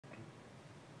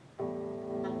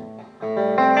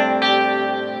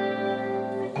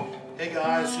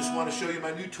want to show you my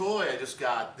new toy I just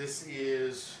got. This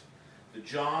is the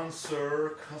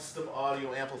Suhr custom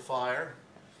audio amplifier.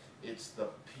 It's the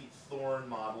Pete Thorne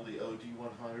model, the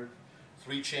OD-100.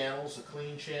 3 channels, a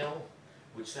clean channel,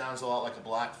 which sounds a lot like a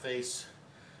blackface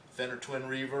Fender Twin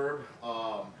Reverb.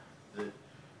 The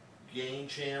gain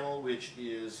channel, which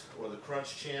is, or the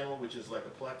crunch channel, which is like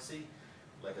a plexi,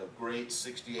 like a great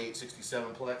 68,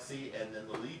 67 plexi, and then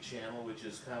the lead channel, which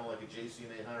is kind of like a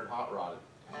JC-800 hot rodded.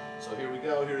 So here we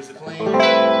go, here's the clean.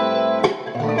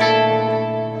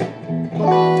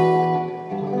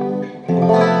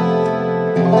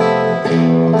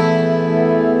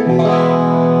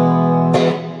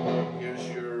 Here's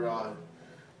your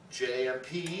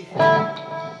JMP.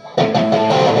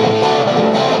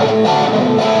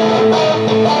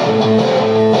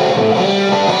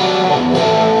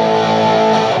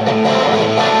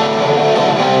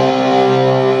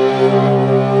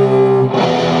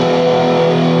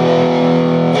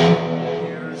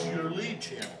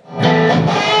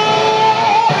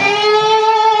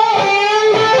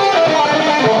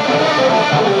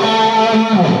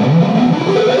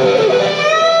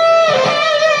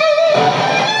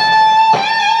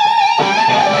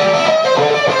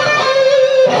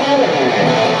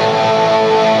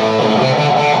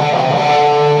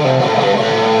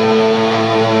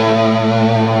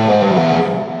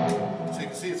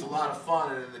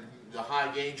 The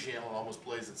high gain channel almost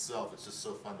plays itself. It's just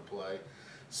so fun to play.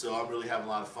 So I'm really having a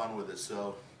lot of fun with it.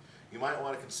 So you might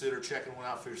want to consider checking one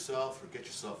out for yourself, or get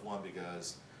yourself one,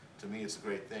 because to me it's a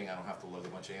great thing. I don't have to lug a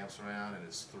bunch of amps around, and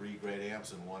it's 3 great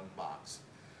amps in one box.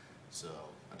 So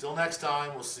until next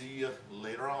time, we'll see you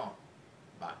later on.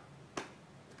 Bye.